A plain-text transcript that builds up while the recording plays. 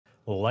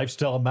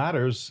Lifestyle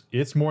matters.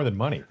 It's more than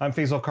money. I'm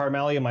Faisal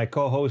Karmali, and my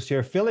co-host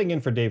here, filling in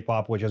for Dave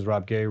Pop, which is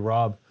Rob Gerrie.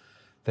 Rob,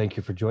 thank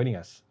you for joining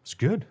us. It's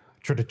good.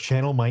 Try to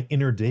channel my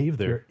inner Dave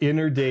there. Your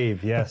inner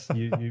Dave, yes.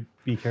 You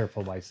be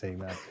careful by saying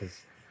that,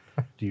 because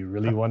do you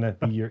really want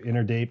to be your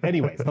inner Dave?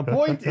 Anyways, the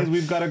point is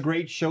we've got a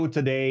great show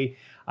today.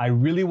 I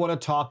really want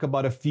to talk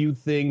about a few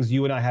things.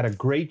 You and I had a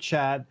great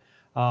chat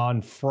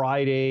on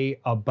Friday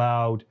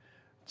about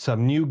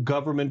some new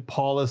government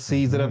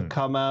policies that have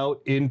come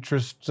out,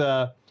 interest,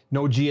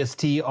 no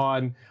GST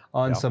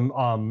on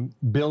some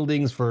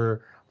buildings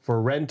for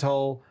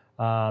rental.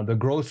 The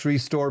grocery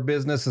store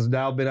business has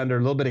now been under a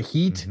little bit of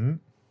heat,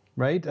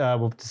 right?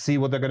 We'll have to see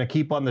what they're going to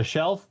keep on the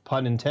shelf,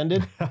 pun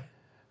intended,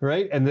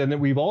 right? And then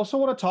we've also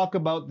want to talk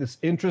about this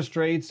interest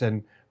rates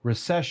and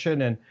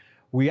recession, and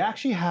we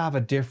actually have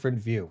a different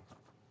view.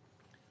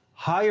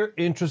 Higher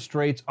interest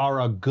rates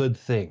are a good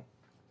thing.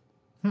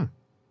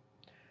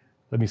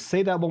 Let me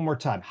say that one more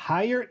time.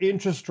 Higher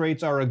interest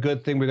rates are a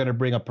good thing. We're going to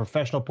bring a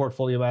professional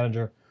portfolio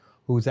manager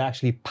who's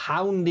actually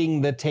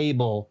pounding the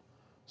table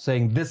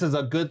saying this is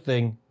a good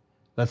thing.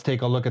 Let's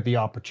take a look at the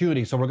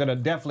opportunity. So we're going to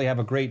definitely have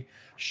a great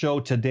show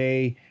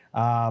today.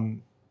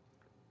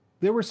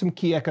 There were some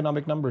key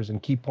economic numbers and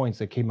key points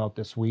that came out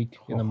this week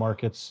in the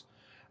markets.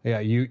 Yeah,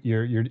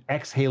 you're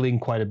exhaling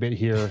quite a bit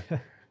here.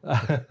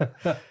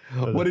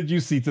 What did you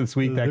see this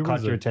week that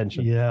caught your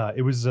attention? Yeah,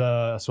 it was,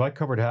 so I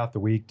covered half the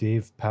week.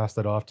 Dave passed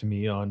that off to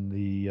me on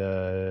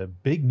the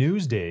big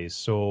news days.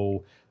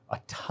 So a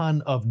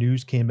ton of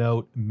news came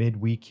out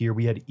midweek here.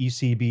 We had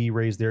ECB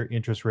raise their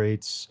interest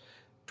rates,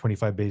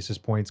 25 basis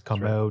points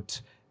come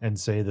out and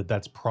say that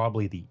that's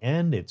probably the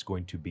end. It's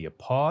going to be a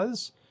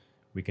pause.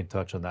 We can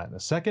touch on that in a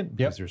second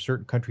because there are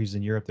certain countries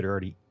in Europe that are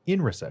already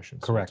in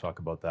recession. So we'll talk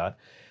about that.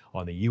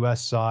 On the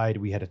U.S. side,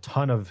 we had a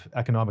ton of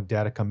economic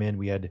data come in.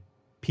 We had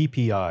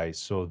PPI,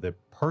 so the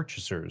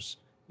Purchasers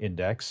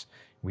Index.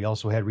 We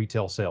also had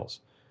retail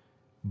sales,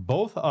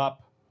 both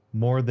up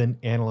more than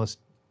analysts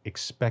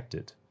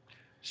expected.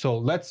 So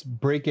let's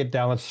break it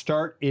down. Let's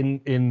start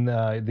in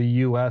the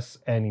U.S.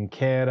 and in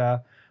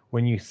Canada.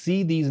 When you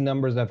see these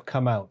numbers that have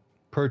come out,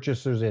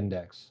 Purchasers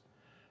Index,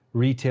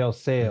 retail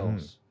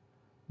sales,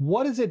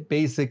 what is it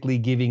basically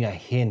giving a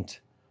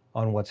hint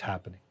on what's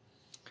happening?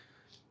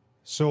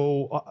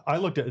 So I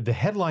looked at the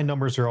headline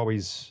numbers are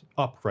always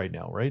up right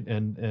now, right?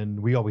 And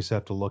we always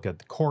have to look at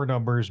the core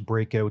numbers,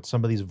 break out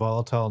some of these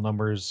volatile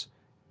numbers.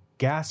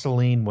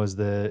 Gasoline was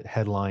the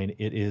headline.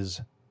 It is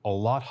a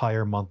lot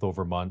higher month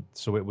over month.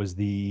 So it was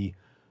the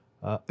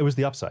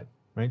upside,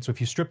 right? So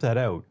if you strip that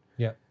out,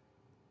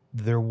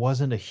 there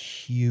wasn't a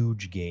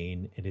huge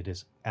gain, and it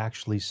is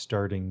actually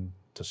starting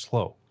to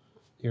slow.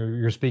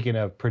 You're speaking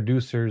of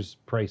producers'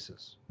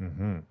 prices.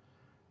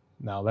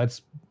 Now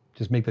let's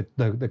just make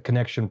the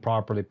connection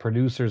properly.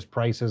 Producers'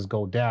 prices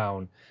go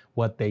down.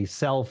 What they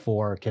sell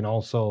for can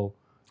also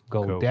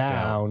go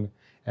down,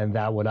 and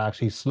that would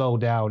actually slow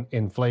down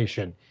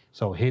inflation.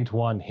 So hint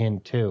one,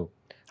 hint two.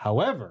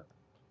 However,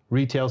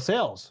 retail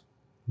sales,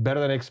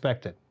 better than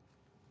expected.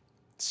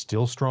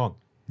 Still strong.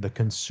 The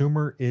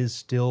consumer is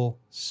still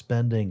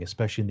spending,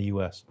 especially in the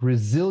U.S.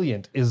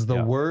 Resilient is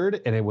the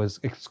word, and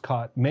it's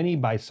caught many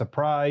by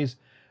surprise.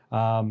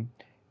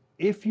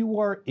 If you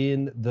are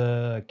in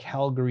the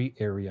Calgary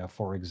area,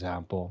 for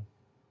example,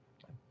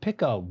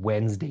 pick a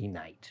Wednesday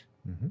night.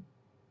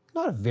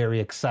 Not a very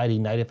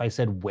exciting night if I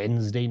said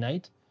Wednesday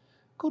night.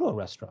 Go to a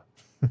restaurant.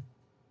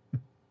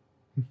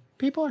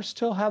 People are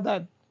still have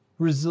that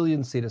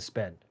resiliency to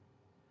spend.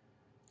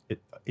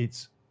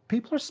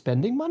 People are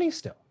spending money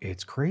still.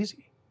 It's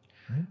crazy.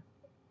 Right?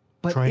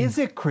 But is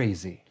it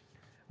crazy?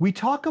 We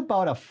talk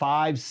about a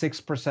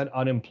 5-6%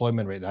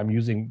 unemployment rate. I'm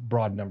using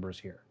broad numbers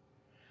here.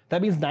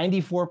 That means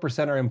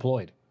 94% are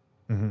employed.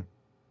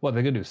 What are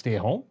they going to do? Stay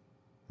at home?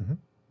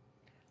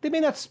 They may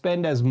not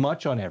spend as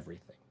much on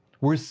everything.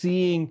 We're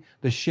seeing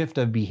the shift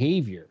of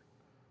behavior,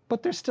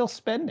 but they're still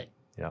spending.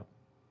 Yeah.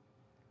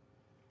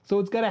 So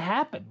it's going to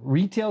happen.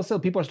 Retail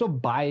sales, people are still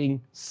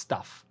buying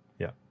stuff.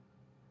 Yeah.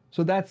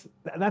 So that's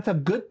a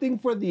good thing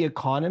for the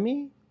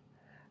economy.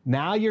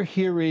 Now you're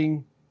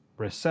hearing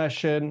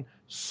recession,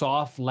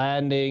 soft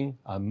landing,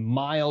 a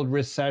mild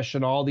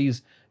recession, all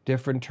these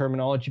different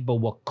terminology. But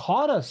what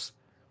caught us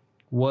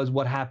was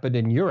what happened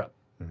in Europe.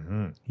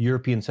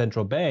 European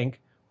Central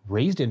Bank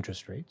raised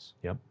interest rates,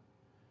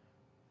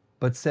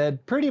 but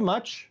said pretty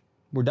much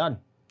we're done.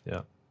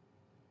 Yeah.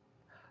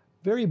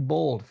 Very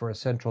bold for a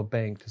central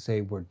bank to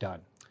say we're done.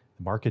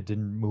 The market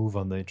didn't move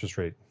on the interest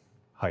rate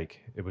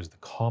hike. It was the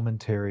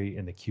commentary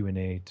and the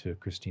Q&A to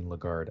Christine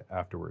Lagarde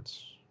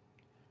afterwards.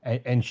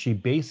 And she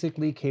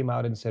basically came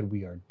out and said,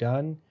 we are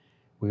done.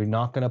 We're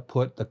not going to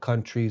put the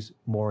countries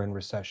more in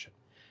recession.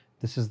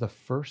 This is the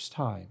first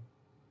time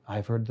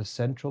I've heard the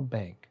central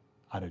bank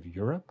out of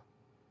Europe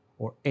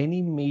or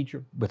any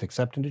major, with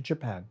exception to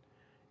Japan,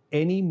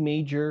 any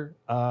major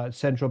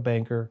central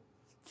banker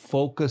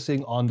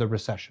focusing on the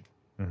recession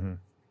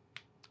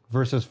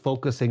versus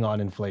focusing on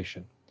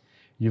inflation.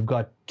 You've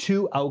got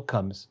two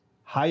outcomes,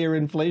 higher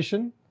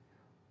inflation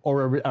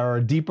or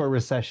a deeper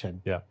recession.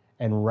 Yeah.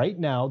 And right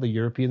now, the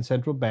European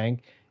Central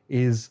Bank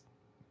is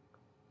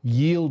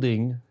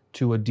yielding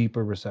to a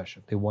deeper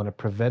recession. They want to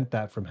prevent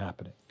that from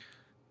happening.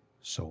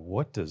 So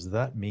what does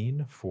that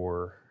mean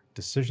for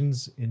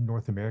decisions in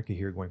North America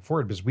here going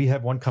forward? Because we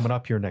have one coming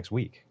up here next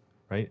week,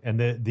 right? And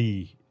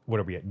the what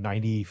are we at,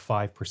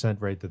 95%,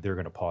 right, that they're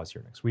going to pause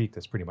here next week.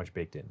 That's pretty much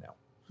baked in now.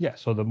 Yeah,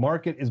 so the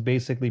market is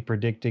basically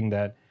predicting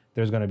that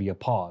there's going to be a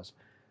pause.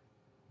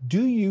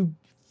 Do you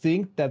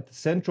think that the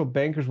central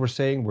bankers were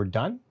saying we're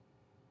done?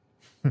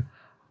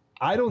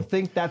 I don't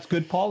think that's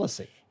good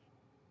policy.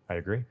 I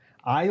agree.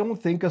 I don't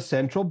think a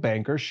central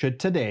banker should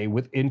today,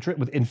 with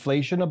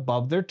inflation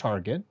above their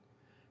target,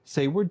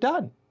 say we're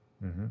done.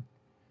 Mm-hmm.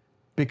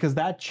 Because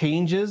that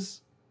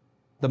changes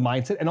the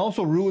mindset and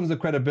also ruins the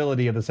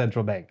credibility of the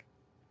central bank.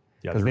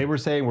 Because they were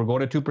saying we're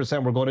going to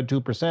 2%, we're going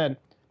to 2%.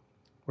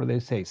 What do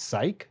they say?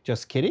 Psych?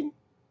 Just kidding?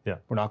 Yeah.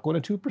 We're not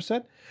going to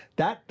 2%.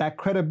 That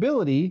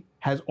credibility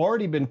has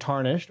already been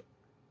tarnished,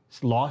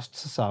 it's lost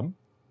to some.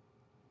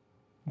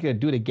 You're going to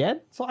do it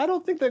again? So I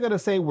don't think they're going to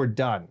say we're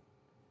done.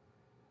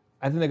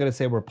 I think they're going to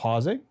say we're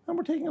pausing and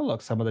we're taking a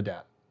look at some of the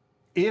data.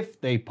 If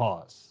they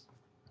pause.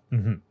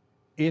 Mm-hmm.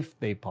 If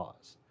they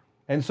pause.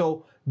 And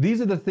so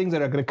these are the things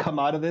that are going to come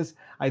out of this.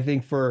 I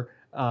think for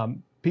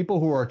people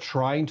who are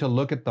trying to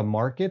look at the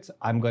markets,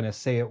 I'm going to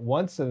say it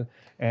once and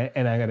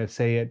I'm going to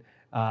say it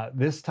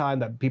this time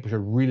that people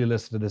should really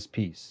listen to this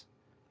piece.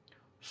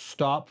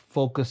 Stop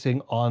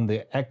focusing on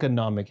the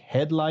economic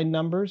headline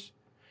numbers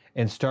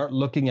and start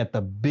looking at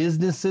the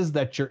businesses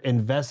that you're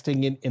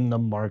investing in the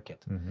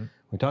market. Mm-hmm.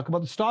 We talk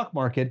about the stock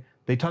market,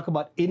 they talk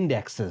about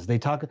indexes.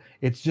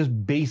 It's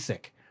just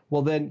basic.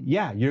 Well then,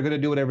 yeah, you're going to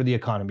do whatever the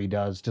economy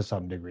does to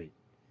some degree.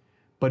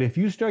 But if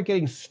you start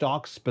getting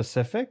stock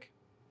specific,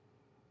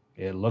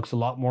 it looks a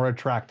lot more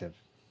attractive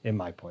in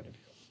my point of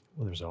view.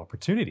 Well, there's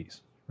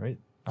opportunities, right?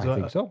 I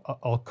think so.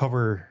 I'll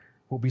cover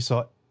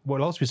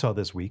what else we saw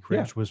this week,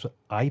 Rich, was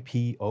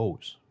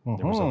IPOs.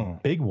 There was a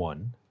big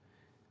one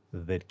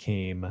that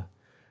came,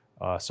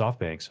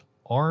 SoftBank's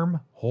ARM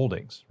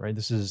Holdings, right?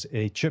 This is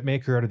a chip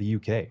maker out of the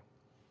UK.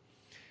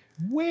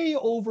 Way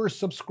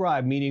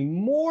oversubscribed,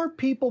 meaning more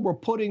people were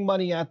putting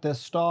money at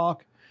this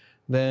stock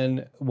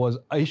than was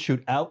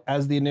issued out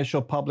as the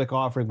initial public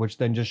offering, which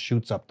then just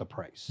shoots up the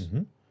price.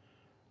 Mm-hmm.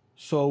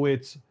 So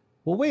it's,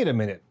 well, wait a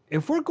minute.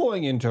 If we're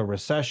going into a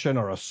recession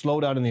or a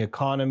slowdown in the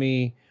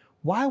economy,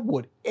 why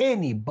would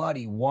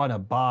anybody want to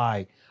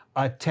buy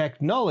a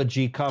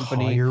technology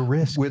company higher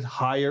risk, with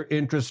higher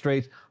interest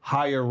rates,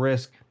 higher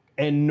risk,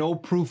 and no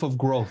proof of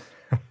growth?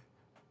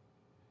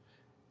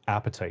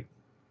 Appetite.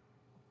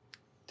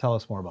 Tell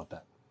us more about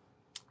that.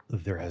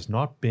 There has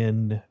not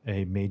been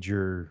a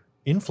major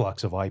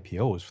influx of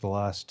IPOs for the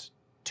last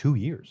 2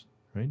 years,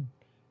 right?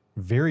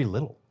 Very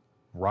little.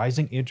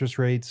 Rising interest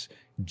rates,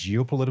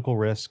 geopolitical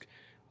risk,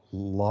 a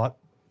lot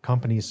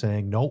companies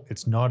saying, no,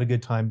 it's not a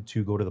good time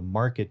to go to the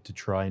market to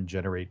try and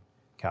generate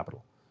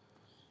capital.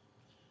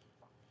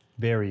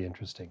 Very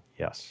interesting.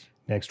 Yes.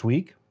 Next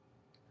week,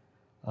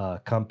 a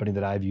company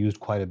that I've used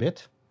quite a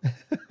bit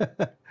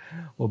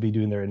will be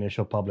doing their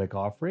initial public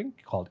offering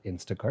called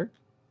Instacart.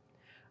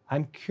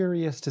 I'm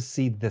curious to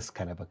see this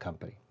kind of a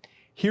company.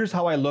 Here's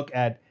how I look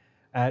at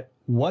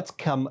what's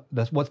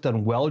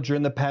done well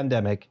during the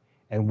pandemic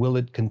and will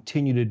it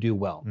continue to do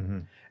well. Mm-hmm.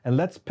 And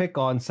let's pick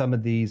on some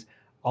of these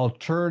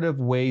alternative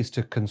ways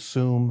to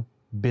consume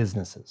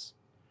businesses.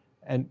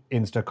 And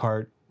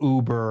Instacart,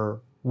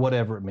 Uber,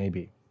 whatever it may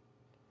be.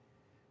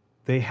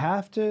 They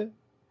have to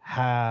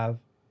have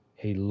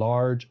a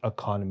large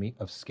economy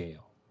of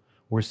scale.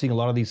 We're seeing a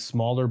lot of these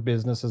smaller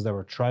businesses that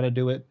were trying to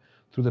do it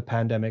through the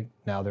pandemic.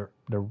 Now they're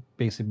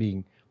basically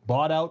being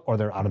bought out or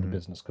they're out of the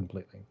business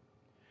completely.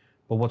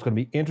 But what's going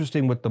to be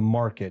interesting with the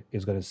market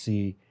is going to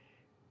see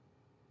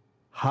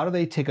how do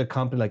they take a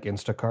company like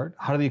Instacart?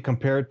 How do they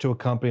compare it to a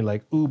company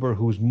like Uber,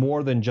 who's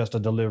more than just a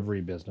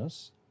delivery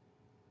business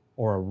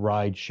or a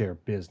rideshare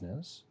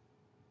business?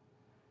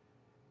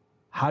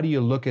 How do you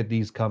look at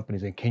these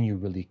companies and can you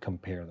really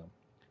compare them?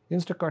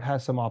 Instacart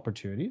has some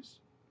opportunities.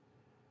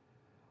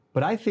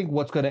 But I think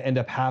what's going to end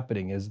up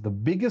happening is the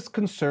biggest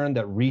concern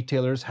that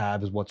retailers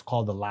have is what's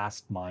called the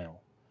last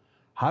mile.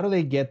 How do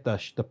they get the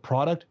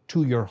product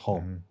to your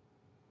home? Mm-hmm.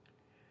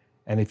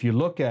 And if you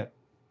look at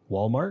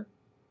Walmart,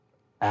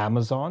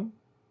 Amazon,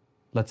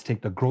 let's take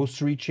the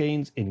grocery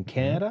chains in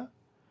Canada,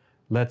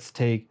 let's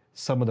take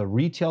some of the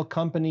retail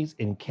companies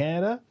in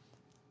Canada,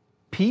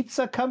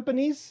 pizza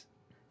companies,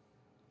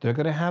 they're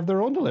going to have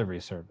their own delivery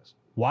service.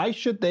 Why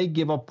should they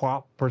give a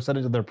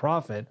percentage of their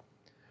profit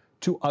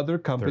to other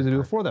companies to do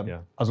it for them,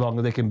 as long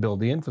as they can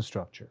build the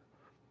infrastructure?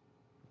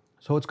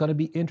 So it's going to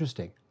be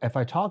interesting. If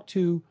I talk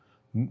to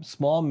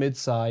small,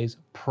 mid-size,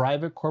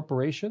 private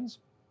corporations,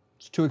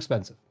 it's too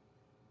expensive.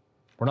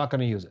 We're not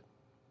going to use it.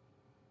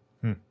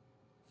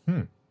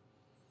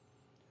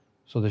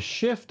 So the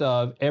shift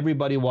of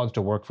everybody wants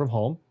to work from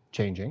home,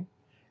 changing.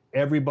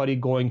 Everybody we're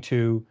going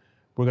to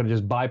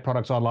just buy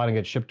products online and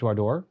get shipped to our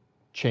door,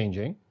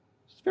 changing.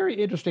 It's very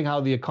interesting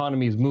how the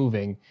economy is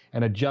moving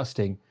and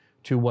adjusting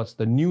to what's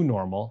the new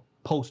normal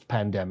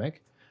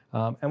post-pandemic.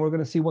 and we're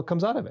going to see what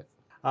comes out of it.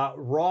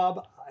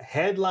 Rob,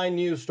 headline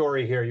news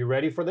story here. You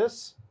ready for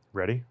this?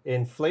 Ready?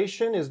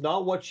 Inflation is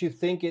not what you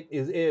think it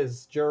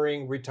is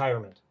during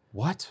retirement.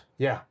 What?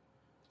 Yeah.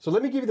 So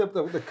let me give you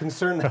the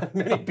concern that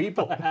many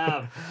people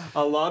have.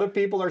 A lot of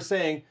people are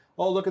saying,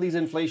 oh, look at these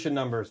inflation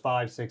numbers,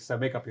 5, 6, 7,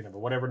 make up your number,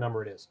 whatever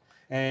number it is.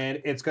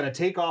 And it's going to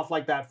take off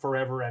like that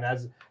forever. And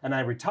I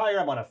retire,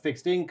 I'm on a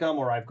fixed income,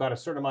 or I've got a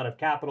certain amount of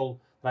capital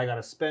that I got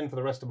to spend for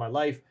the rest of my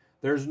life.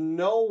 There's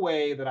no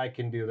way that I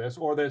can do this,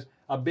 or there's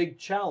a big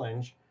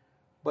challenge.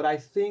 But I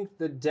think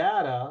the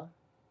data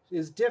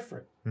is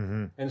different.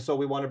 Mm-hmm. And so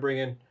we want to bring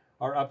in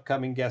our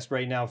upcoming guest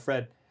right now,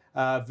 Fred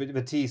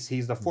Batiste.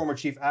 He's the former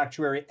chief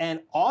actuary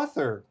and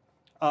author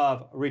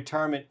of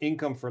Retirement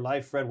Income for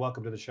Life. Fred,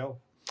 welcome to the show.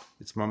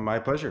 It's my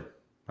pleasure.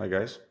 Hi,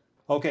 guys.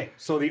 Okay,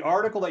 so the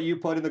article that you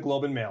put in the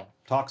Globe and Mail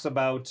talks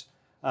about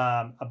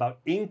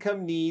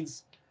income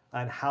needs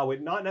and how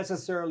it not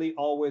necessarily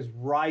always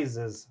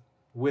rises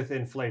with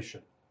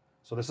inflation.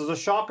 So this is a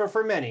shocker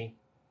for many.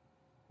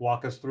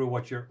 Walk us through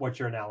what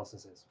your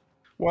analysis is.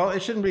 Well,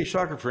 it shouldn't be a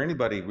shocker for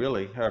anybody,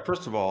 really.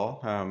 First of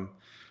all,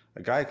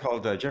 a guy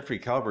called Jeffrey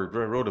Calvert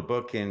wrote a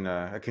book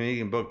a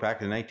Canadian book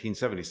back in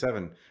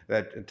 1977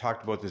 that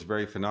talked about this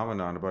very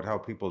phenomenon, about how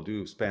people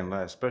do spend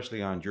less,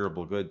 especially on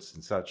durable goods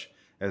and such,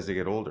 as they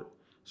get older.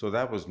 So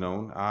that was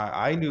known.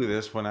 I knew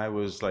this when I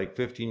was like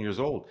 15 years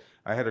old.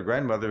 I had a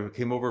grandmother who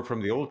came over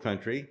from the old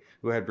country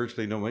who had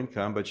virtually no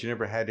income, but she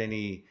never had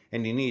any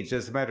needs.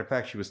 As a matter of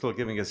fact, she was still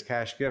giving us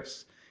cash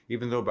gifts,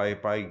 even though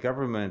by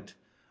government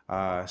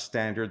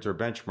standards or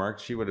benchmarks,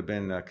 she would have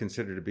been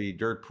considered to be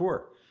dirt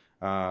poor.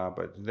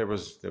 But there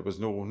was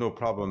no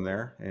problem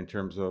there in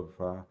terms of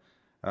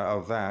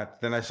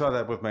that. Then I saw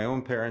that with my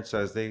own parents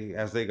as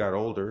they got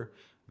older,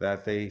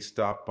 that they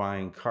stopped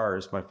buying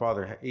cars. My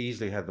father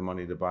easily had the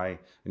money to buy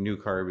a new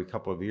car every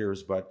couple of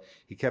years, but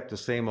he kept the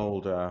same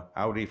old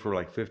Audi for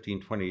like 15,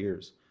 20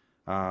 years.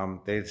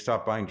 They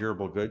stopped buying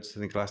durable goods. I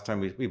think last time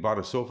we bought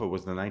a sofa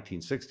was in the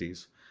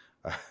 1960s.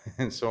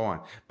 And so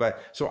on.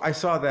 But so I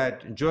saw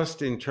that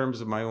just in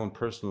terms of my own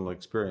personal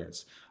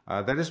experience.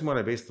 That isn't what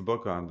I based the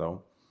book on,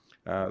 though.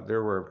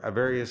 There were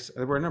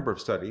a number of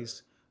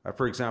studies.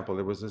 For example,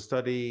 there was a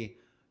study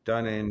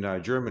done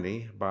in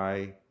Germany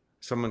by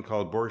someone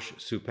called Borsch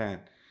Suppan.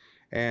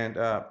 And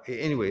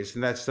anyways,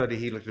 in that study,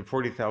 he looked at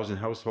 40,000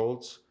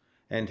 households,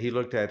 and he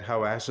looked at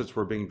how assets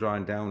were being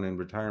drawn down in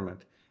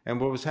retirement. And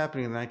what was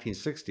happening in the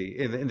 1960s,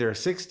 in their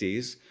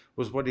 60s,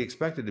 was what he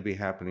expected to be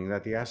happening,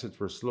 that the assets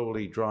were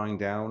slowly drawing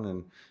down,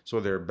 and so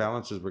their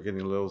balances were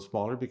getting a little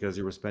smaller because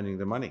they were spending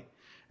the money.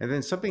 And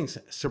then something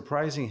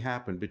surprising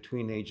happened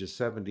between ages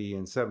 70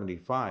 and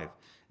 75.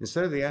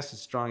 Instead of the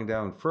assets drawing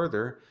down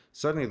further,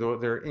 suddenly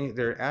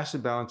their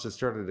asset balances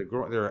started to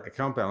grow, their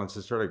account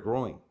balances started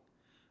growing.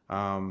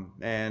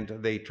 And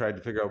they tried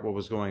to figure out what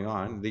was going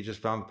on. They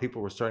just found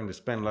people were starting to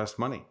spend less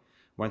money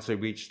once they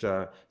reached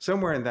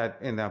somewhere in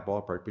that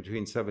ballpark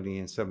between 70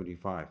 and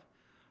 75.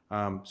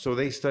 So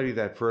they studied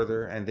that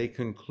further, and they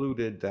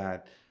concluded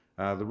that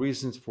the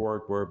reasons for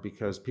it were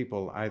because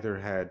people either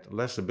had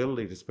less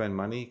ability to spend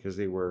money because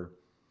they were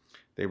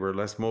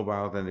less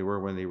mobile than they were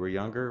when they were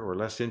younger, or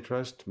less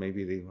interest.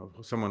 Maybe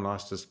someone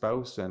lost a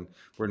spouse and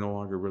were no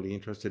longer really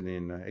interested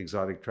in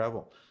exotic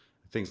travel,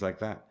 things like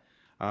that.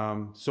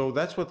 So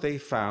that's what they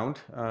found.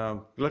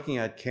 Looking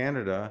at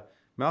Canada,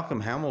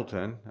 Malcolm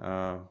Hamilton,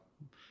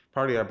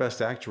 probably our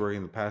best actuary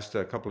in the past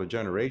couple of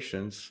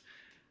generations,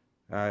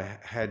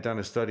 had done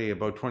a study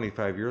about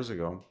 25 years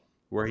ago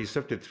where he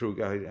sifted through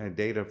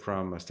data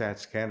from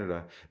Stats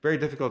Canada. Very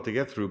difficult to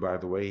get through, by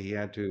the way. He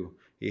had to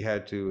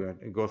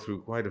go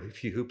through quite a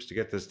few hoops to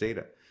get this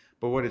data.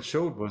 But what it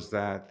showed was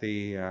that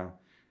the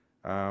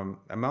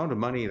amount of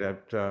money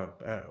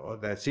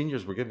that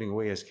seniors were giving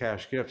away as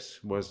cash gifts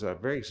was a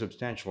very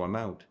substantial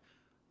amount.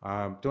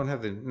 Don't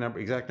have the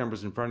exact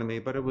numbers in front of me,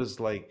 but it was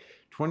like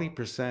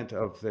 20%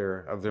 of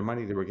their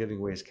money they were giving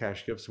away as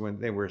cash gifts when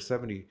they were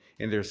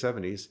in their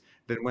 70s.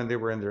 Then when they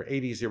were in their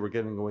 80s, they were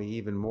giving away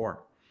even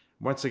more.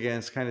 Once again,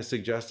 it's kind of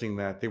suggesting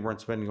that they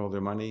weren't spending all their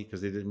money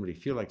because they didn't really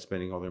feel like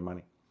spending all their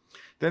money.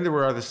 Then there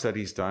were other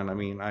studies done.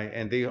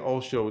 And they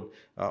all showed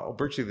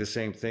virtually the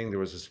same thing. There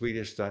was a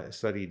Swedish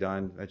study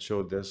done that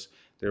showed this.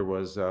 There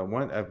was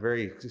a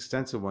very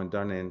extensive one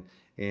done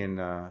in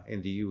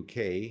the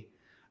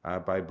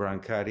UK by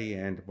Brancati,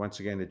 and once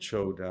again it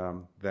showed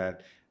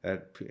that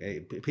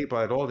people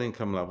at all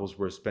income levels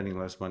were spending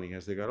less money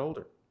as they got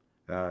older.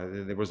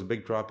 There was a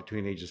big drop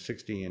between ages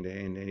 60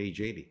 and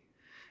age 80.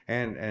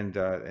 And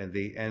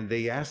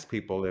they asked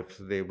people if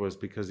it was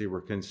because they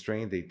were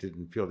constrained, they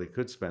didn't feel they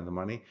could spend the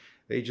money.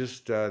 They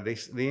just they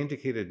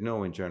indicated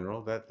no in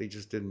general, that they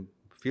just didn't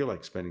feel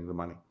like spending the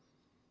money.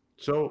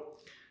 So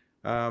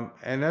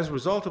and as a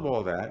result of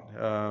all that,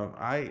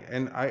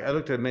 I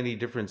looked at many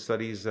different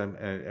studies, and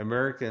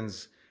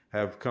Americans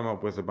have come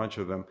up with a bunch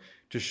of them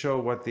to show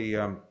what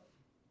the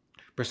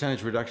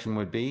percentage reduction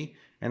would be.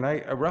 And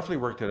I roughly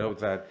worked it out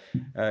that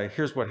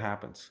here's what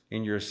happens.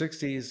 In your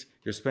 60s,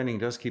 your spending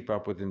does keep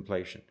up with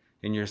inflation.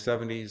 In your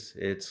 70s,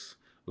 it's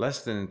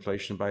less than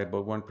inflation by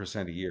about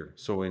 1% a year.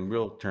 So in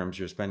real terms,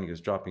 your spending is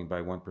dropping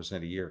by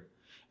 1% a year.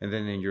 And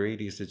then in your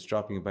 80s, it's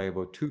dropping by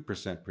about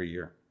 2% per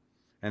year.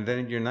 And then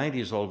in your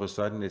 90s, all of a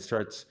sudden, it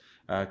starts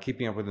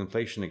keeping up with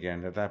inflation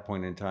again. At that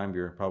point in time,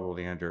 you're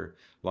probably under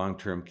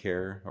long-term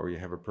care, or you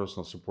have a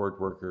personal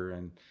support worker,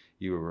 and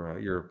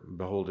you're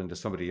beholden to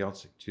somebody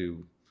else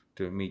to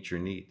meet your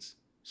needs.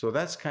 So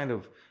that's kind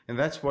of, and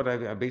that's what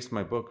I based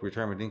my book,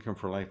 Retirement Income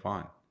for Life,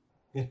 on.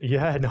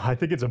 Yeah, no, I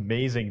think it's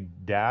amazing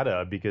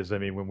data because I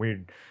mean, when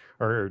we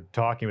are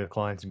talking with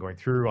clients and going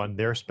through on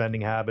their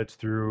spending habits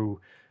through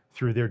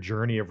their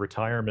journey of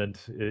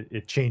retirement,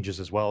 it changes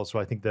as well. So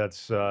I think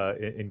that's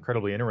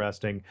incredibly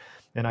interesting,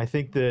 and I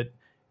think that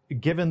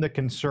given the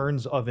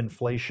concerns of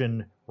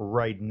inflation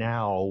right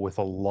now with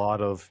a lot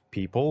of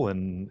people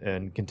and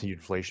continued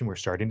inflation, we're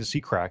starting to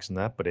see cracks in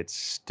that, but it's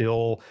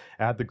still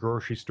at the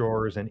grocery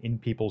stores and in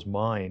people's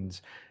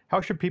minds. How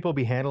should people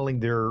be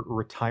handling their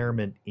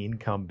retirement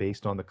income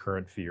based on the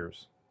current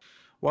fears?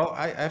 Well,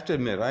 I have to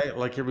admit, I,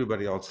 like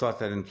everybody else, thought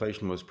that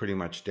inflation was pretty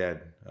much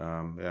dead.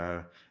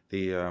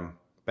 The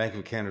Bank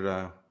of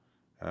Canada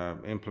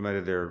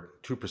implemented their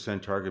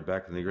 2% target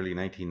back in the early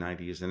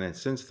 1990s. And then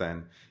since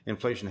then,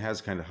 inflation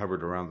has kind of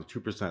hovered around the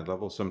 2%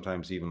 level,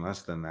 sometimes even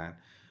less than that.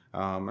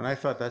 And I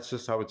thought that's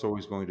just how it's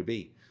always going to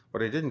be.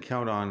 What I didn't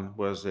count on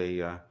was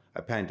a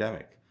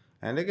pandemic.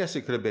 And I guess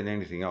it could have been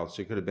anything else.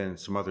 It could have been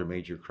some other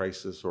major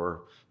crisis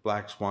or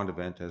black swan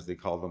event, as they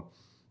call them.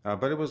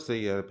 But it was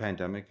the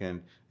pandemic,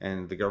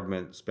 and the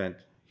government spent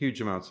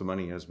huge amounts of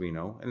money, as we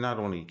know, and not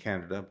only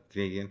Canada,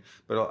 Canadian,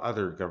 but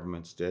other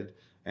governments did.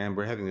 And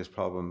we're having this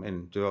problem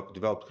in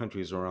developed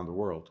countries around the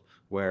world,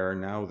 where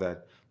now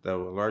that the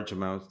large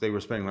amounts, they were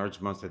spending large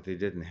amounts that they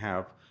didn't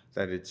have,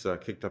 that it's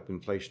kicked up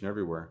inflation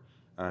everywhere.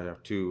 I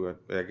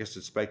guess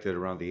it spiked at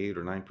around the 8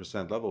 or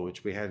 9% level,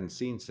 which we hadn't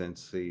seen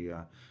since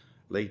the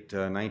late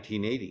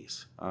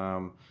 1980s.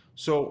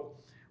 So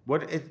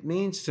what it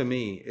means to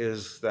me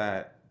is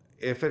that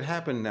if it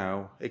happened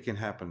now, it can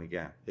happen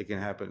again. It can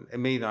happen. It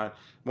may not,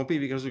 won't be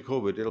because of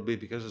COVID. It'll be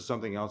because of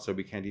something else that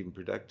we can't even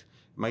predict.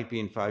 It might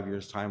be in 5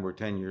 years' time or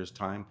 10 years'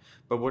 time.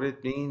 But what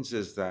it means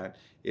is that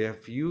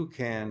if you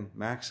can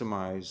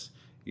maximize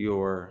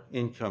your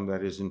income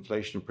that is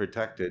inflation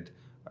protected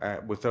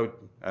without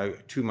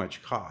too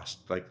much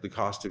cost, like the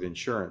cost of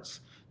insurance,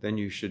 then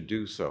you should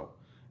do so.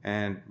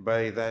 And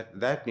by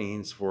that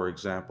means, for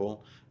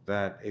example,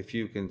 that if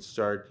you can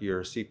start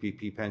your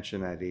CPP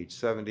pension at age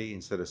 70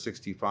 instead of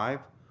 65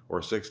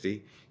 or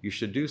 60, you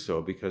should do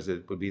so because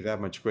it would be that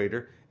much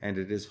greater, and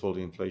it is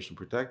fully inflation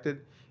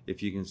protected.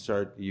 If you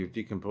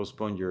can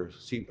postpone your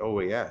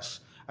OAS.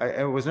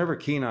 I was never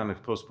keen on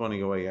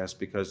postponing OAS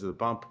because the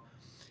bump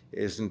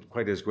isn't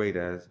quite as great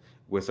as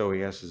with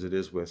OAS as it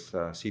is with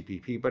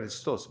CPP, but it's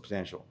still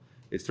substantial.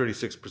 It's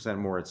 36%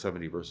 more at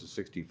 70 versus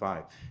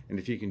 65. And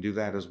if you can do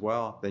that as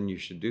well, then you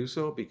should do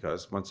so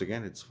because, once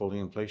again, it's fully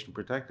inflation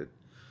protected.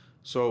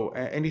 So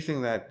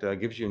anything that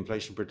gives you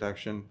inflation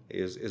protection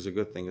is a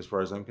good thing as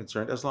far as I'm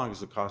concerned, as long as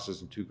the cost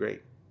isn't too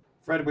great.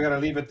 Fred, we got to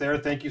leave it there.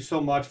 Thank you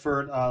so much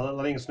for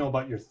letting us know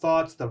about your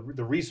thoughts, the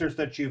research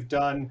that you've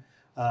done,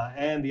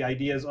 and the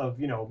ideas of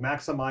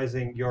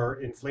maximizing your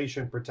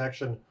inflation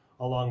protection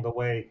along the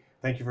way.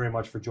 Thank you very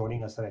much for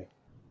joining us today.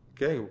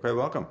 Okay, you're quite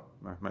welcome.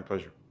 My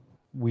pleasure.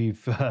 We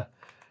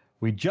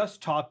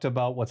just talked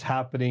about what's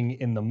happening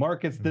in the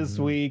markets this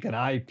week, an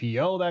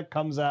IPO that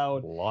comes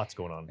out. Lots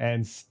going on.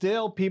 And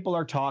still people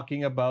are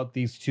talking about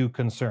these two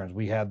concerns.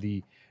 We had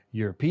the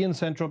European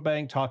Central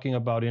Bank talking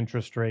about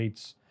interest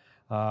rates.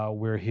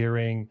 We're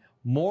hearing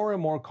more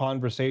and more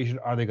conversation.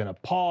 Are they going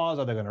to pause?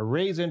 Are they going to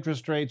raise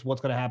interest rates?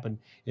 What's going to happen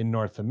in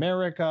North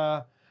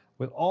America?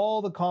 With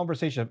all the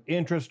conversation of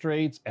interest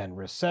rates and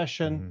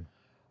recession,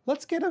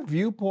 let's get a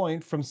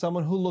viewpoint from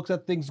someone who looks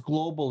at things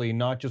globally,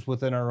 not just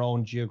within our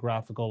own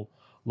geographical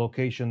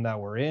location that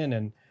we're in.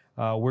 And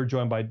we're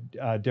joined by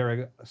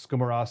Derek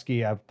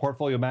Skomorowski, a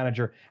portfolio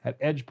manager at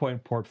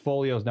EdgePoint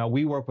Portfolios. Now,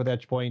 we work with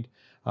EdgePoint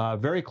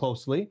very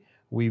closely.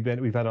 We've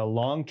had a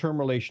long-term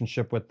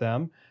relationship with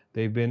them.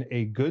 They've been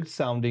a good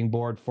sounding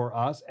board for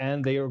us,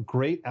 and they are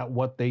great at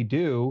what they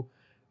do.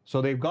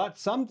 So they've got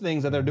some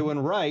things that they're doing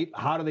right.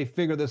 How do they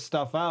figure this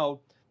stuff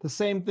out? The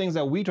same things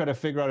that we try to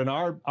figure out in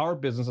our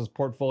business as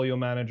portfolio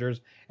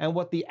managers, and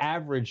what the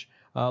average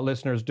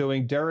listener is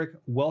doing. Derek,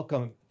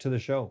 welcome to the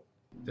show.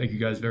 Thank you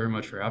guys very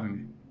much for having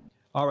me.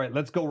 All right,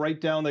 let's go right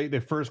down the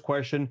first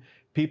question.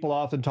 People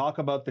often talk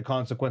about the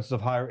consequences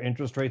of higher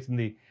interest rates and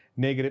the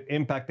negative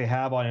impact they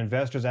have on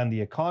investors and the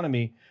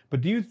economy.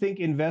 But do you think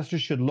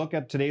investors should look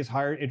at today's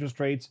higher interest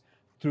rates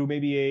through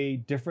maybe a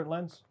different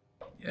lens?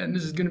 Yeah, and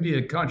this is going to be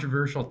a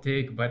controversial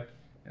take, but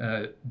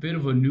a bit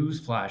of a news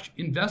flash.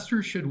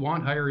 Investors should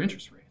want higher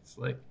interest rates.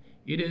 Like,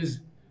 it is,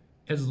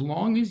 as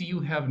long as you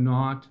have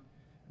not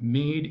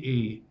made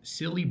a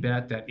silly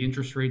bet that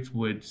interest rates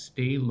would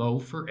stay low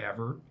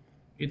forever,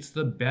 it's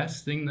the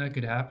best thing that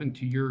could happen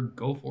to your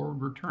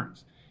go-forward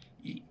returns.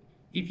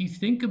 If you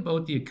think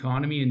about the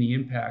economy and the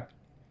impact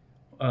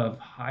of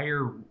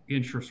higher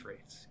interest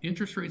rates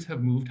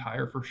have moved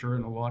higher for sure,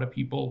 and a lot of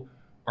people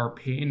are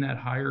paying that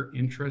higher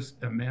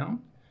interest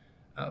amount.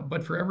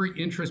 But for every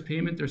interest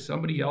payment, there's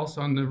somebody else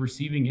on the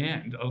receiving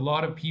end. A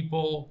lot of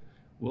people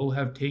will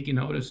have taken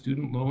out a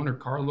student loan or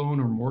car loan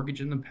or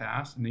mortgage in the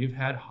past, and they've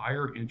had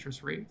higher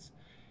interest rates.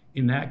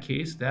 In that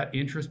case, that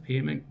interest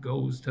payment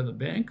goes to the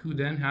bank, who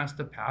then has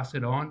to pass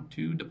it on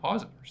to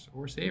depositors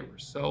or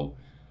savers. So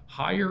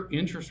higher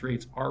interest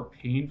rates are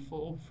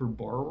painful for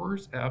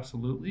borrowers,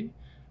 absolutely,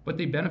 but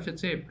they benefit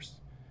savers.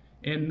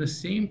 And the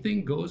same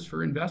thing goes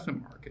for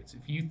investment markets.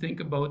 If you think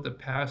about the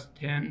past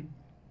 10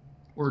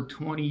 or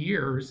 20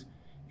 years,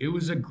 it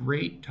was a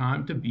great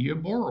time to be a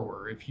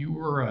borrower. If you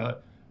were a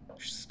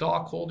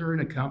stockholder in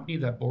a company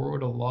that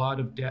borrowed a lot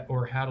of debt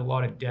or had a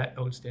lot of debt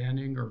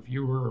outstanding, or if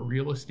you were a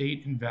real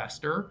estate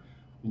investor,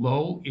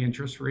 low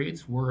interest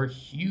rates were a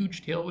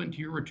huge tailwind to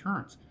your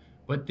returns.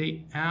 But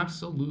they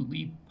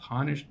absolutely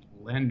punished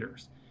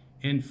lenders.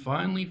 And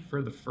finally,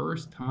 for the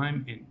first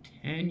time in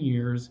 10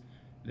 years,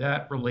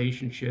 that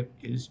relationship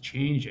is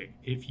changing.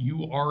 If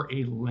you are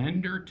a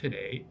lender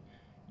today,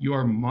 you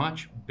are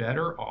much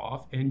better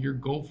off, and your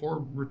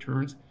go-forward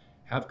returns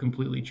have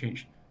completely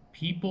changed.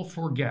 People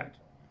forget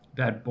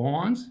that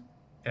bonds,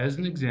 as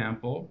an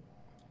example,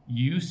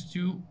 used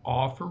to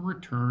offer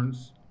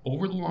returns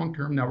over the long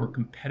term that were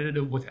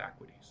competitive with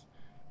equities.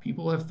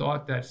 People have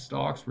thought that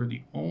stocks were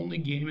the only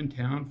game in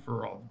town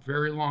for a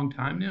very long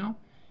time now,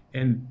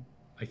 and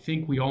I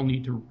think we all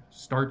need to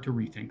start to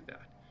rethink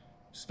that.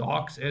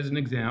 Stocks, as an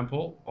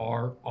example,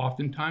 are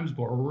oftentimes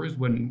borrowers.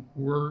 When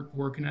we're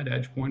working at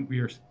EdgePoint,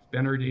 we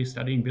spend our day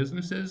studying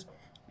businesses.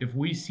 If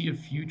we see a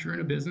future in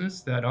a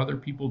business that other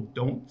people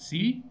don't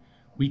see,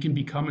 we can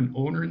become an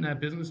owner in that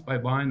business by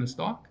buying the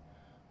stock.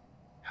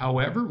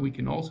 However, we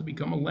can also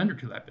become a lender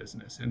to that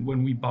business. And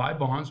when we buy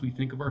bonds, we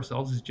think of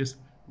ourselves as just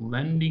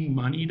lending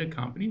money to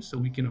companies, so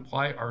we can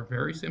apply our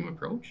very same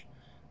approach.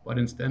 But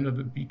instead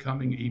of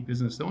becoming a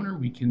business owner,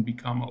 we can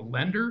become a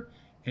lender.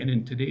 And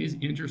in today's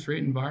interest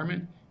rate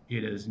environment,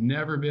 it has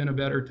never been a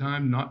better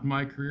time, not in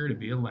my career, to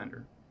be a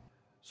lender.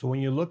 So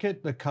when you look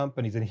at the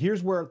companies, and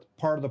here's where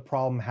part of the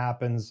problem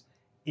happens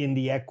in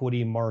the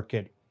equity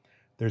market,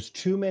 there's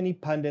too many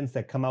pundits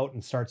that come out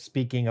and start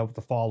speaking of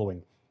the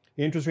following.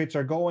 Interest rates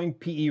are going,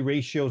 PE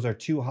ratios are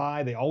too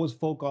high. They always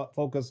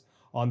focus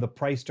on the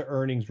price to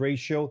earnings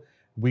ratio.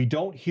 We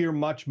don't hear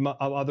much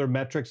of other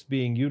metrics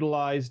being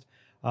utilized.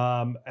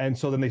 And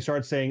so then they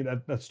start saying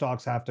that the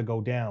stocks have to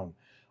go down.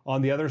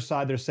 On the other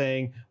side, they're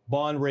saying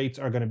bond rates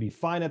are going to be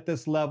fine at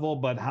this level,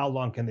 but how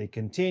long can they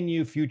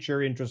continue?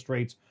 Future interest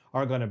rates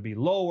are going to be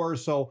lower.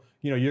 So,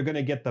 you're going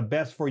to get the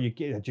best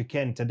that you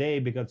can today,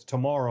 because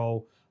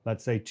tomorrow,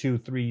 let's say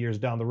 2-3 years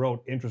down the road,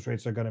 interest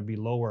rates are going to be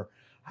lower.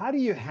 How do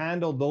you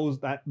handle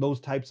those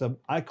types of,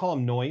 I call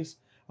them noise,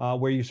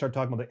 where you start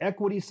talking about the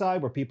equity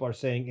side, where people are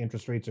saying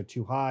interest rates are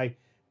too high,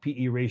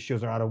 PE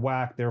ratios are out of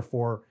whack,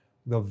 therefore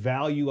the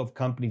value of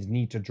companies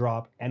need to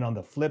drop. And on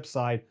the flip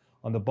side,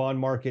 on the bond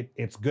market,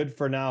 it's good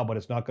for now, but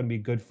it's not going to be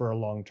good for a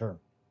long term.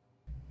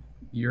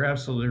 You're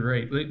absolutely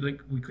right.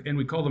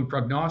 We call them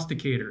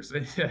prognosticators.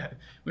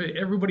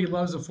 Everybody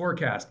loves a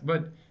forecast,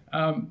 but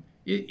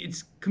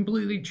it's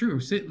completely true.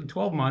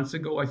 12 months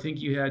ago, I think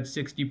you had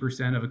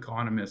 60% of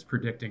economists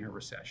predicting a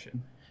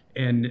recession.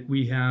 And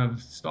we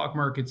have stock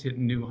markets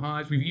hitting new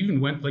highs. We've even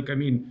went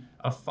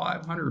a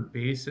 500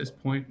 basis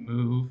point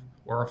move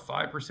or a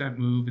 5%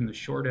 move in the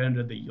short end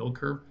of the yield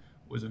curve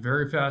was a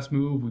very fast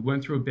move. We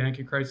went through a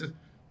banking crisis.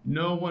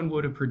 No one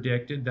would have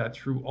predicted that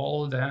through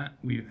all of that,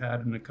 we've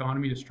had an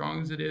economy as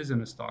strong as it is and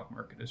a stock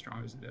market as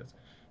strong as it is.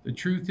 The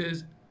truth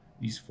is,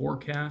 these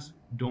forecasts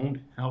don't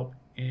help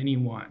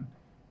anyone,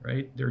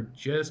 right? They're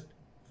just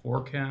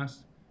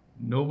forecasts.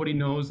 Nobody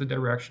knows the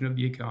direction of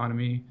the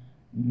economy.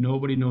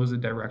 Nobody knows the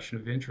direction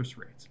of interest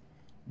rates.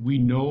 We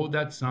know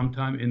that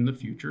sometime in the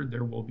future,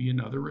 there will be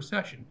another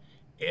recession.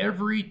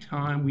 Every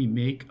time we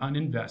make an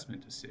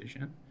investment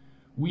decision,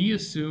 we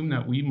assume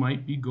that we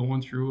might be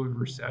going through a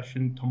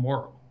recession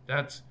tomorrow.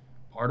 That's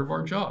part of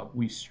our job.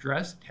 We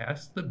stress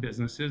test the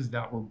businesses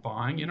that we're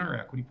buying in our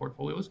equity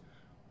portfolios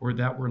or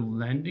that we're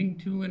lending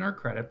to in our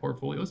credit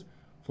portfolios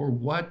for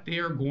what they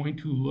are going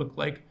to look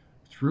like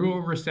through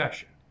a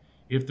recession.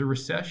 If the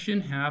recession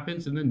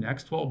happens in the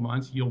next 12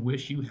 months, you'll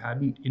wish you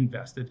hadn't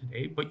invested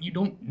today, but you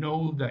don't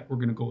know that we're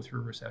going to go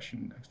through a recession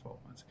in the next 12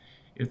 months.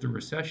 If the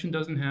recession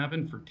doesn't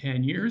happen for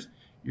 10 years,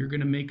 you're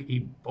going to make a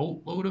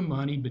boatload of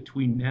money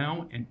between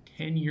now and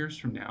 10 years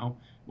from now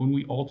when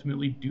we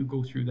ultimately do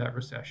go through that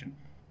recession.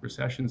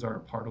 Recessions are a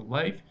part of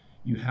life.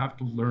 You have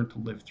to learn to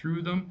live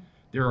through them.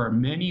 There are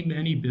many,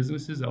 many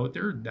businesses out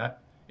there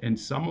and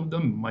some of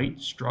them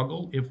might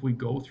struggle if we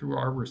go through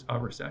a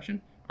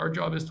recession. Our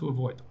job is to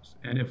avoid those.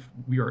 And if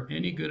we are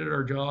any good at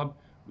our job,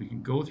 we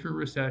can go through a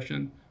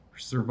recession,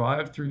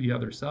 survive through the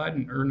other side,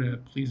 and earn a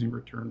pleasing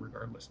return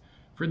regardless.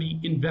 For the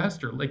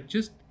investor,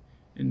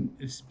 and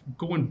it's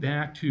going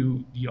back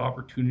to the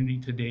opportunity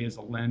today as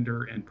a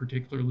lender, and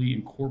particularly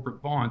in corporate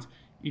bonds,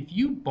 if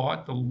you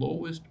bought the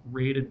lowest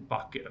rated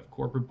bucket of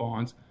corporate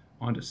bonds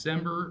on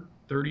December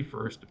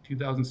 31st of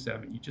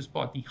 2007, you just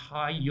bought the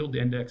high yield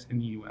index in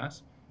the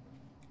US,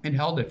 and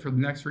held it for the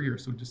next 3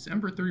 years. So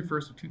December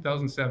 31st of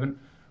 2007,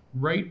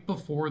 right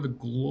before the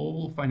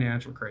global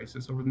financial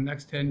crisis, over the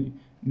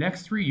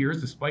next 3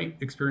 years, despite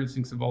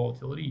experiencing some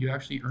volatility, you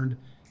actually earned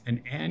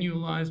an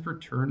annualized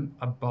return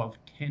above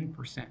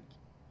 10%.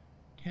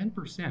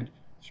 10%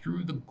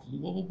 through the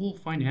global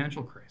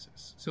financial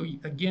crisis. So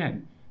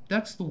again,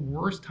 that's the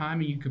worst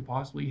timing you could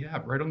possibly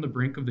have, right on the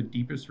brink of the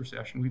deepest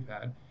recession we've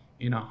had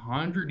in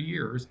 100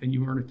 years, and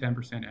you earn a 10%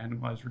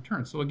 annualized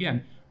return. So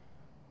again,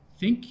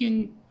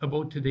 thinking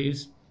about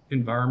today's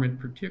environment,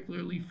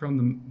 particularly from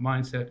the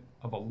mindset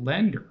of a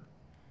lender,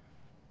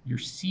 you're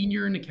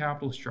senior in the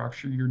capital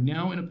structure, you're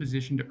now in a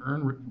position to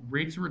earn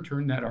rates of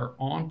return that are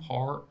on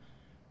par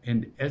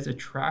and as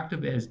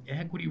attractive as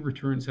equity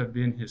returns have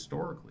been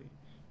historically.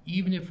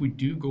 Even if we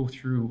do go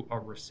through a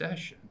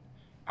recession,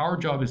 our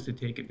job is to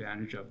take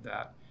advantage of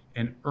that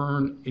and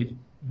earn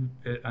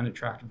an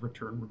attractive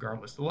return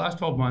regardless. The last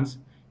 12 months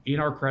in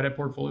our credit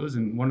portfolios,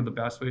 and one of the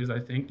best ways, I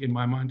think, in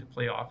my mind, to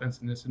play offense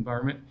in this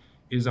environment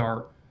is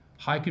our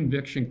high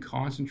conviction,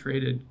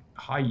 concentrated,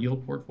 high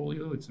yield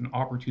portfolio. It's an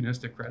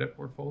opportunistic credit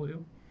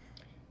portfolio.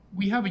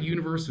 We have a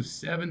universe of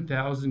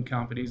 7,000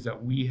 companies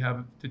that we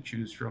have to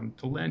choose from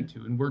to lend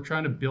to, and we're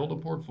trying to build a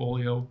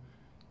portfolio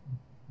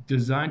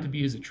designed to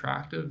be as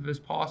attractive as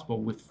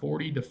possible with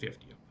 40 to 50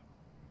 of them.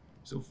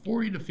 So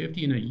 40 to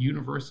 50 in a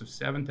universe of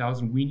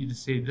 7,000, we need to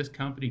say this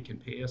company can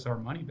pay us our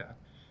money back.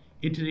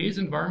 In today's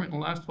environment, in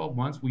the last 12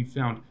 months, we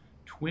found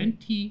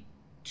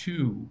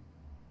 22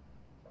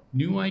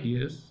 new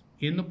ideas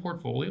in the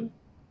portfolio,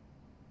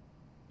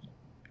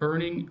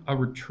 earning a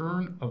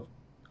return of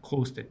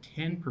close to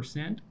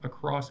 10%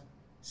 across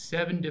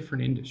 7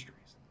 different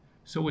industries.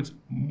 So it's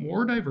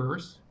more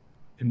diverse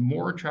and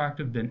more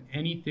attractive than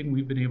anything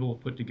we've been able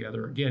to put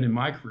together, again, in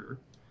my career,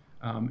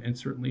 and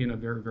certainly in a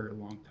very, very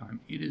long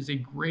time. It is a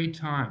great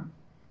time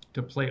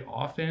to play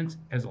offense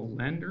as a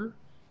lender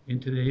in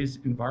today's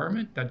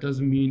environment. That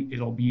doesn't mean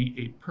it'll be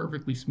a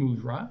perfectly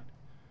smooth ride,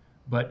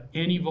 but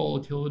any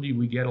volatility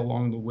we get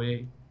along the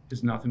way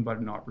is nothing but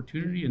an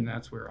opportunity, and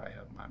that's where I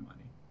have my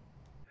money.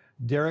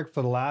 Derek,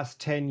 for the last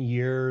 10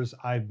 years,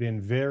 I've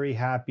been very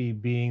happy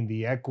being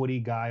the equity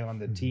guy on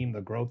the team,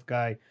 the growth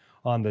guy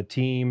on the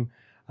team.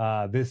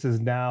 This is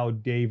now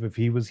Dave, if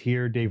he was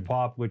here, Dave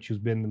Popwich, who's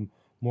been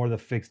more the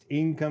fixed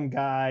income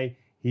guy.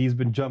 He's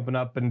been jumping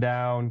up and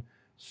down,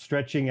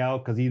 stretching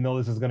out because he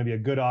knows this is going to be a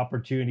good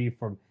opportunity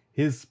from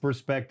his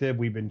perspective.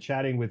 We've been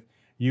chatting with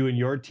you and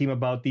your team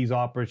about these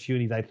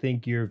opportunities. I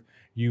think you've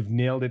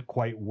nailed it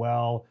quite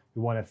well.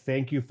 We want to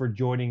thank you for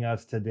joining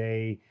us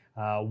today.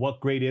 What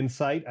great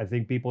insight. I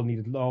think people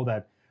need to know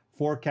that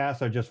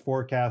forecasts are just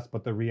forecasts,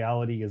 but the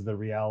reality is the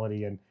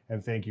reality. And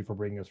thank you for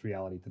bringing us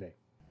reality today.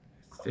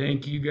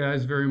 Thank you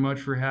guys very much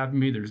for having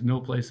me. There's no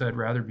place I'd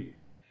rather be.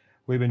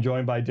 We've been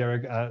joined by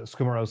Derek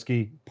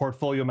Skomorowski,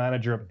 portfolio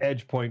manager of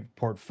EdgePoint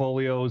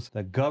Portfolios.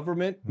 The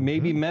government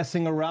may be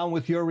messing around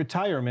with your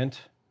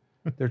retirement.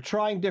 They're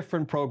trying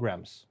different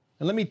programs.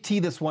 And let me tee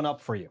this one up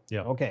for you.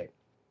 Yeah. Okay.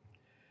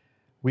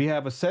 We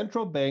have a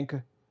central bank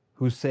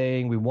who's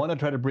saying we want to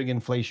try to bring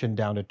inflation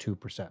down to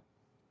 2%.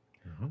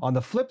 On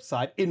the flip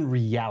side, in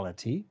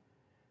reality,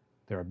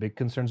 there are big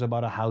concerns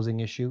about a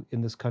housing issue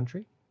in this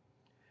country.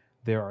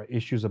 There are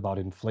issues about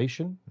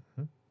inflation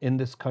in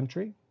this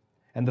country.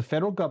 And the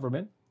federal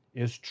government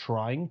is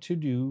trying to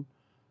do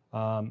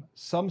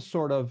some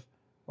sort of,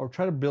 or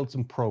try to build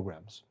some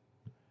programs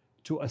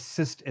to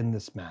assist in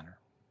this manner.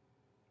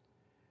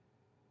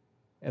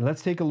 And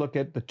let's take a look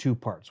at the two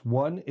parts.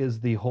 One is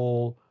the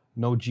whole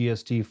no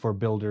GST for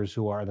builders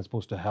who are, that's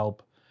supposed to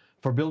help,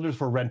 for builders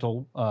for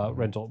rental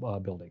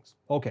buildings.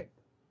 Okay.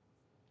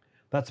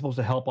 That's supposed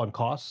to help on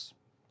costs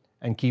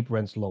and keep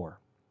rents lower.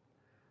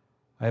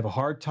 I have a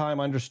hard time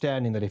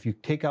understanding that if you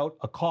take out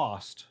a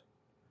cost,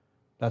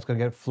 that's going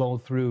to get flown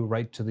through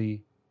right to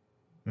the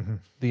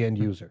end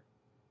user.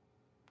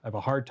 I have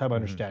a hard time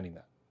understanding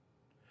that.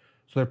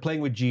 So they're playing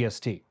with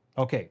GST.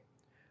 Okay,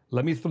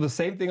 let me throw the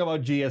same thing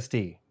about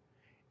GST.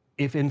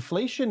 If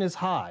inflation is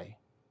high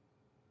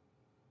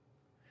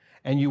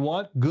and you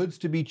want goods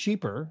to be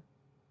cheaper,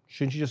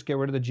 shouldn't you just get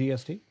rid of the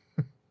GST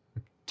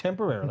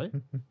temporarily?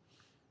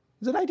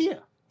 It's an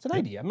idea. It's an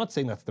idea. I'm not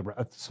saying that's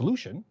the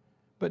solution,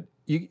 but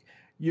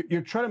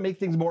you're trying to make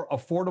things more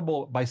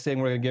affordable by saying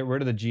we're going to get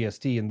rid of the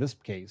GST in this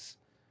case,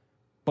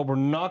 but we're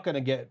not going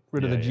to get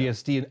rid of the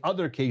GST in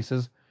other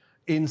cases.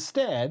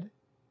 Instead,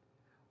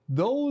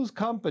 those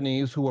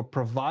companies who are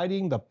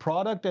providing the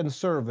product and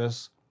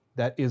service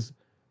that is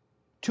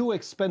too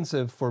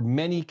expensive for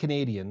many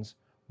Canadians,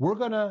 we're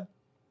going to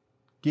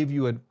give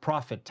you a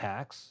profit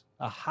tax,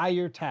 a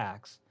higher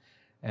tax,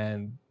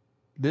 and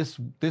this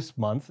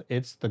month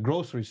it's the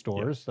grocery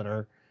stores that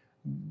are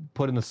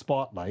put in the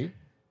spotlight.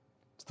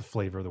 It's the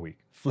flavor of the week.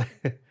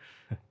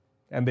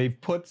 And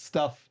they've put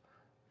stuff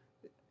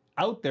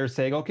out there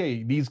saying,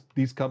 okay,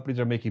 these companies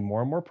are making more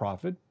and more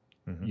profit.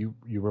 You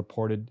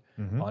reported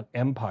on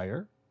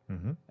Empire,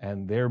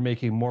 and they're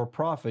making more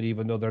profit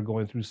even though they're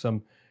going through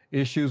some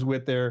issues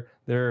with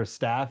their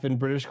staff in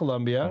British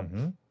Columbia,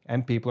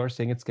 and people are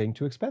saying it's getting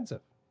too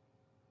expensive.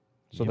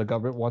 So the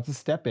government wants to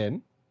step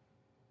in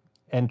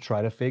and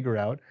try to figure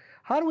out,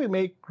 how do we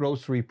make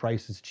grocery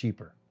prices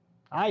cheaper?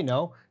 I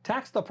know,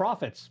 tax the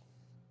profits.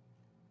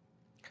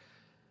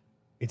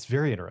 It's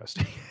very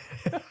interesting.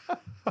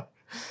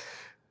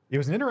 It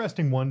was an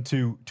interesting one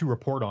to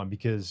report on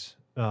because,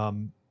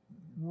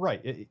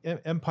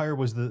 Empire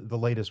was the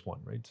latest one,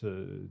 right,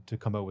 to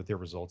come out with their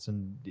results.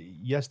 And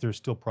yes, there's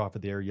still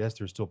profit there. Yes,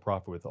 there's still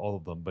profit with all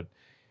of them. But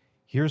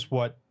here's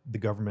what the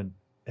government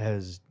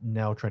has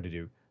now trying to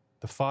do.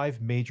 The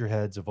 5 major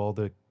heads of all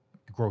the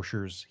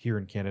grocers here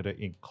in Canada,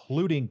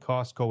 including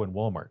Costco and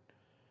Walmart,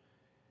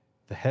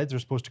 the heads are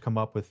supposed to come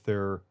up with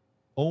their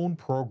own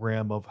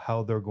program of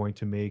how they're going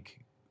to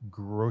make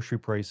grocery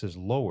prices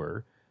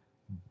lower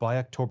by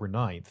October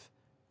 9th,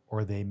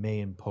 or they may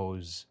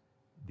impose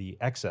the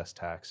excess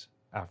tax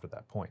after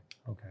that point.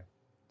 Okay.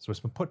 So it's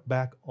been put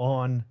back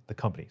on the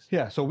companies.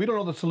 Yeah, so we don't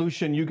know the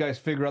solution. You guys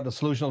figure out the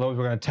solution, otherwise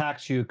we're going to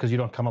tax you because you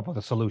don't come up with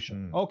a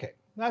solution. Okay,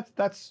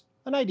 that's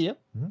an idea.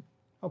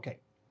 Okay.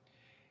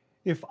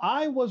 If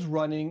I was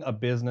running a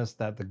business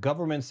that the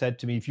government said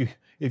to me,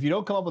 if you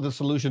don't come up with a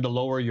solution to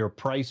lower your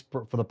price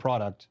for the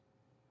product,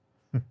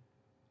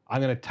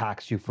 I'm going to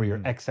tax you for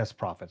your excess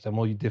profits. And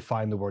we'll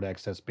define the word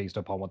excess based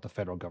upon what the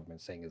federal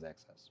government's saying is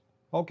excess.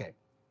 Okay.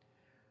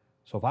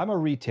 So if I'm a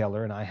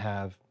retailer and I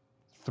have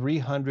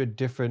 300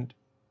 different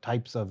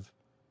types of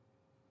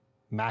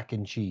mac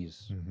and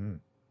cheese,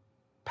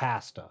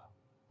 pasta,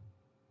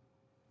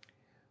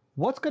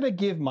 what's going to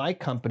give my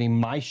company,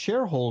 my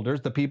shareholders,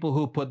 the people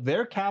who put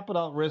their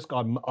capital at risk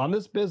on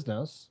this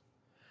business,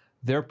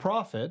 their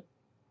profit,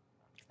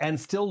 and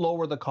still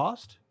lower the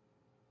cost?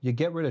 You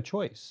get rid of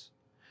choice.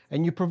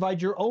 And you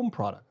provide your own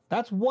product.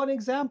 That's one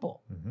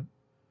example.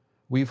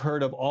 We've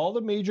heard of all the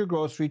major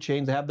grocery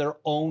chains that have their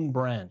own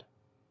brand.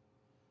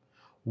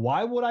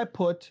 Why would I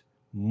put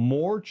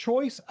more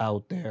choice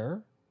out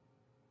there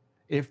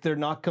if they're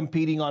not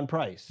competing on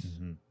price?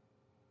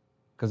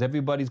 Because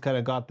everybody's kind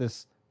of got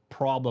this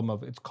problem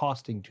of it's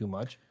costing too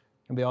much,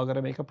 and they all got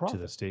to make a profit.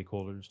 To the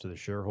stakeholders, to the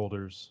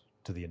shareholders,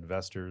 to the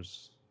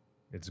investors,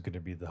 it's going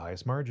to be the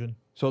highest margin.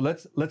 So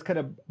let's kind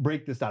of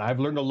break this down. I've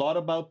learned a lot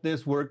about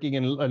this working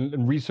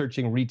and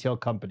researching retail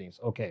companies.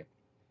 Okay.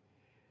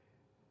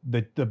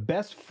 The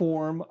best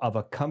form of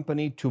a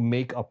company to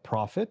make a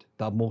profit,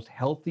 the most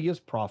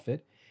healthiest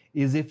profit,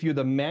 is if you're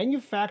the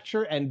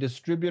manufacturer and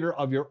distributor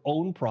of your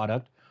own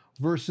product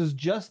versus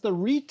just the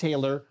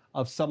retailer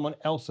of someone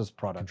else's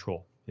product.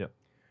 Control. Yep.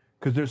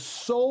 Because there's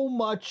so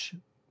much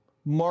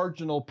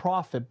marginal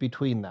profit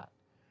between that.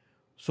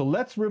 So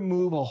let's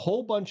remove a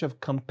whole bunch of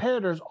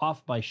competitors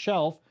off my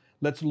shelf.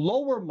 Let's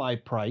lower my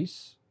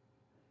price,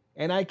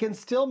 and I can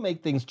still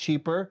make things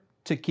cheaper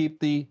to keep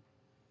the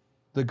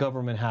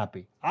government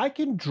happy. I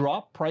can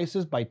drop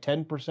prices by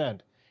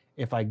 10%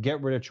 if I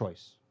get rid of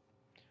choice.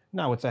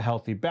 Now, it's a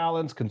healthy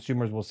balance.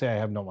 Consumers will say, I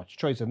have no much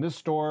choice in this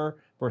store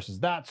versus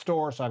that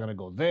store, so I'm going to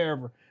go there.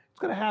 It's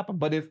going to happen.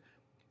 But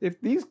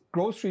if these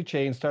grocery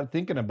chains start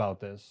thinking about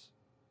this,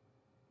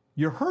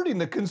 you're hurting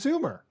the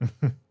consumer.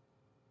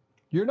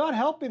 You're not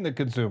helping the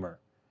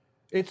consumer.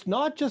 It's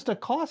not just a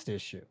cost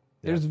issue.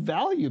 There's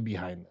value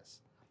behind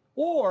this.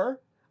 Or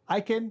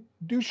I can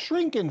do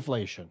shrink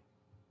inflation.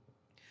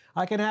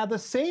 I can have the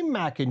same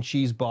mac and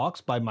cheese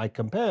box by my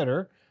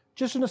competitor,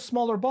 just in a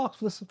smaller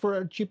box for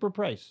a cheaper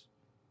price.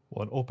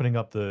 Well, and opening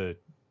up the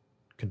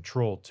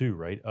control too,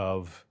 right,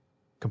 of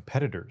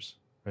competitors.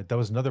 Right, that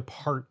was another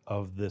part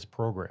of this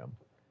program,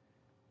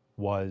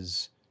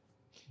 was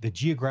the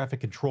geographic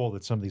control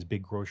that some of these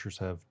big grocers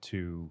have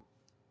to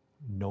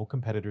no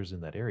competitors in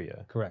that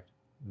area. Correct.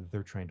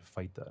 They're trying to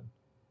fight that.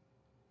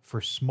 For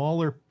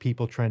smaller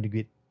people trying to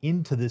get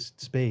into this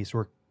space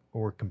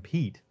or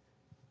compete,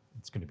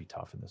 it's going to be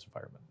tough in this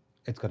environment.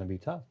 It's going to be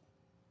tough.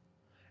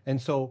 And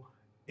so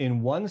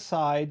in one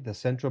side, the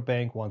central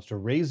bank wants to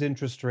raise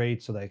interest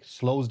rates so that it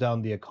slows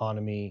down the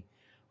economy.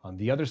 On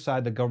the other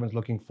side, the government's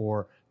looking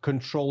for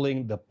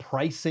controlling the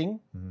pricing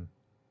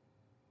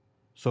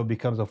so it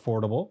becomes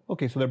affordable.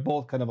 Okay, so they're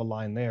both kind of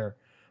aligned there.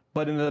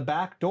 But in the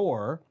back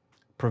door,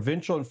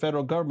 provincial and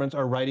federal governments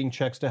are writing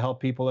checks to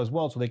help people as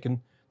well so they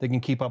can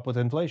keep up with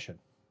inflation.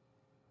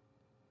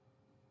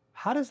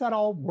 How does that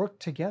all work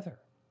together?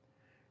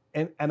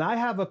 And I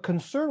have a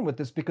concern with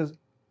this because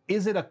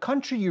is it a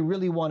country you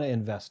really want to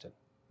invest in?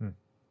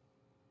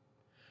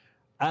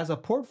 As a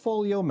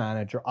portfolio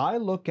manager, I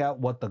look at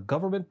what the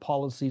government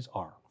policies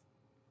are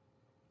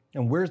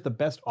and where's the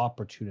best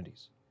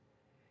opportunities.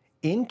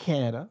 In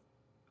Canada,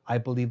 I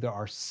believe there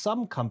are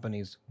some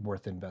companies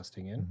worth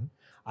investing in.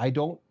 I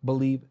don't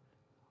believe,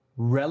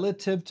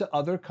 relative to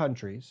other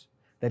countries,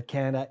 that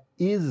Canada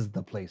is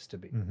the place to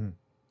be.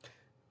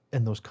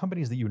 And those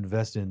companies that you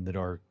invest in that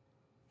are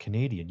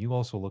Canadian, you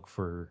also look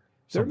for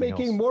They're something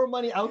making else. more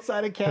money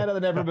outside of Canada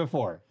than ever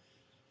before.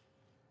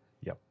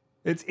 Yep.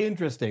 It's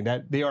interesting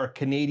that they are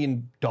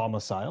Canadian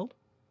domiciled,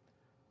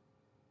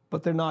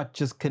 but they're not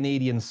just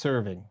Canadian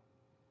serving.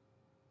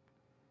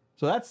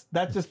 So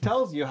that just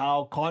tells you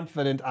how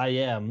confident I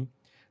am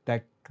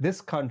that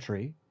this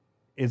country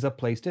is a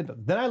place to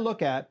invest. Then I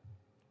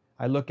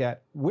I look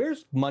at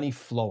where's money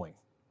flowing.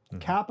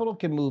 Capital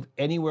can move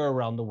anywhere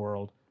around the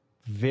world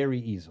very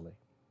easily.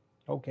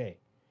 Okay,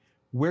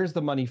 where's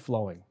the money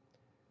flowing?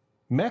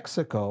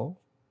 Mexico,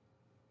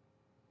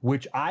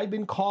 which I've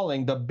been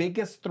calling the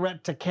biggest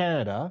threat to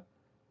Canada,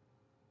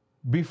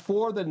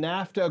 before the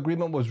NAFTA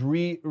agreement was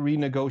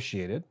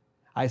renegotiated,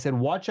 I said,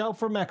 watch out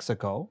for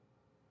Mexico.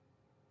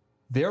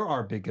 They're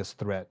our biggest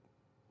threat,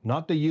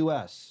 not the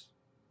US.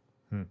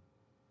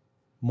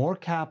 More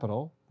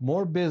capital,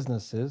 more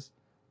businesses,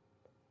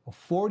 a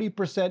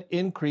 40%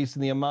 increase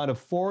in the amount of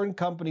foreign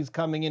companies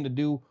coming in to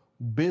do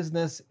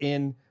business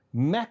in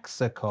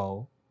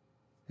Mexico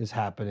is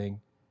happening.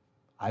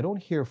 I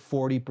don't hear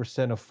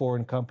 40% of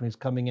foreign companies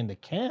coming into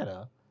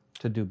Canada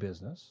to do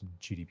business.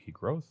 GDP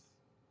growth,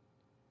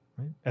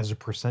 right? As a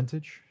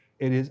percentage.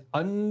 It is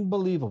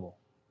unbelievable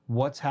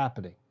what's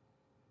happening.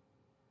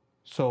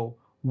 So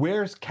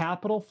where's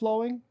capital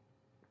flowing?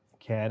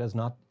 Canada's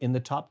not in the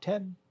top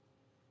 10.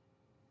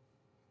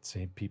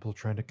 Same people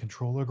trying to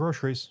control their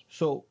groceries.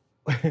 So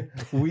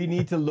we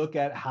need to look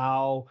at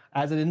how,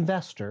 as an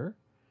investor,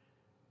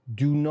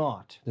 do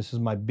not, this is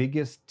my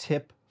biggest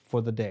tip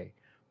for the day,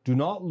 do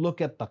not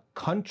look at the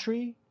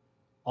country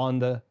on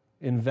the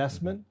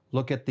investment,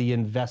 look at the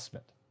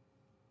investment.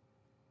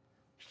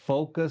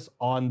 Focus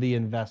on the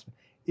investment.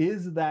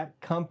 Is that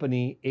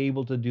company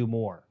able to do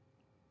more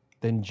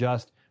than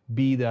just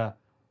be the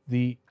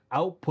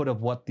output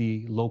of what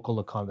the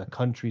local economy, the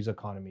country's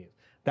economy is?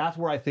 That's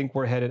where I think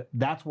we're headed.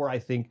 That's where I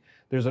think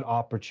there's an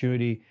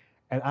opportunity.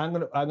 And I'm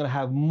gonna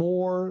have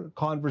more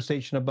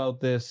conversation about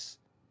this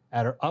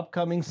at our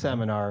upcoming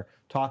seminar,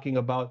 talking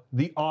about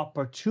the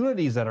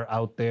opportunities that are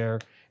out there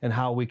and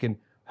how we can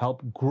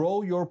help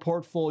grow your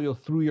portfolio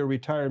through your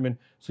retirement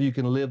so you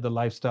can live the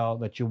lifestyle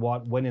that you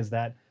want. When is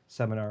that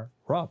seminar,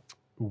 Rob?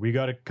 We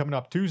got it coming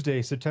up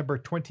Tuesday, September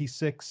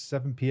 26th,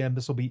 7 p.m.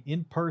 This will be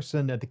in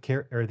person at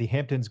the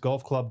Hamptons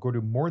Golf Club. Go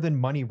to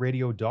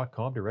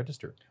morethanmoneyradio.com to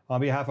register.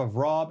 On behalf of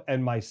Rob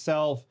and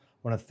myself,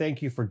 I want to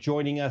thank you for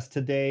joining us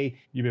today.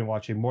 You've been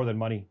watching More Than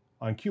Money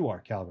on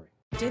QR Calgary.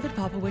 David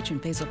Popowich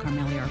and Faisal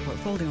Karmali are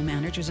portfolio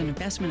managers and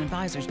investment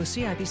advisors with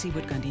CIBC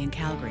Wood Gundy in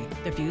Calgary.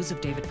 The views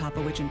of David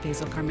Popowich and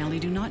Faisal Karmali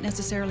do not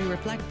necessarily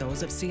reflect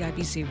those of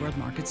CIBC World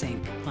Markets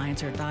Inc.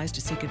 Clients are advised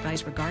to seek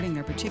advice regarding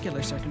their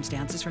particular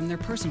circumstances from their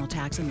personal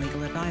tax and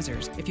legal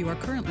advisors. If you are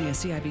currently a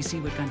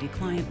CIBC Wood Gundy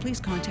client,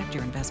 please contact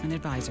your investment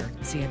advisor.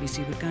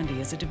 CIBC Wood Gundy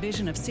is a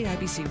division of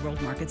CIBC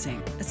World Markets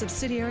Inc., a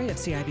subsidiary of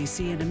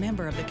CIBC and a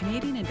member of the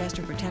Canadian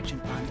Investor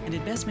Protection Fund and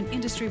Investment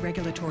Industry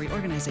Regulatory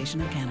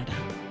Organization of Canada.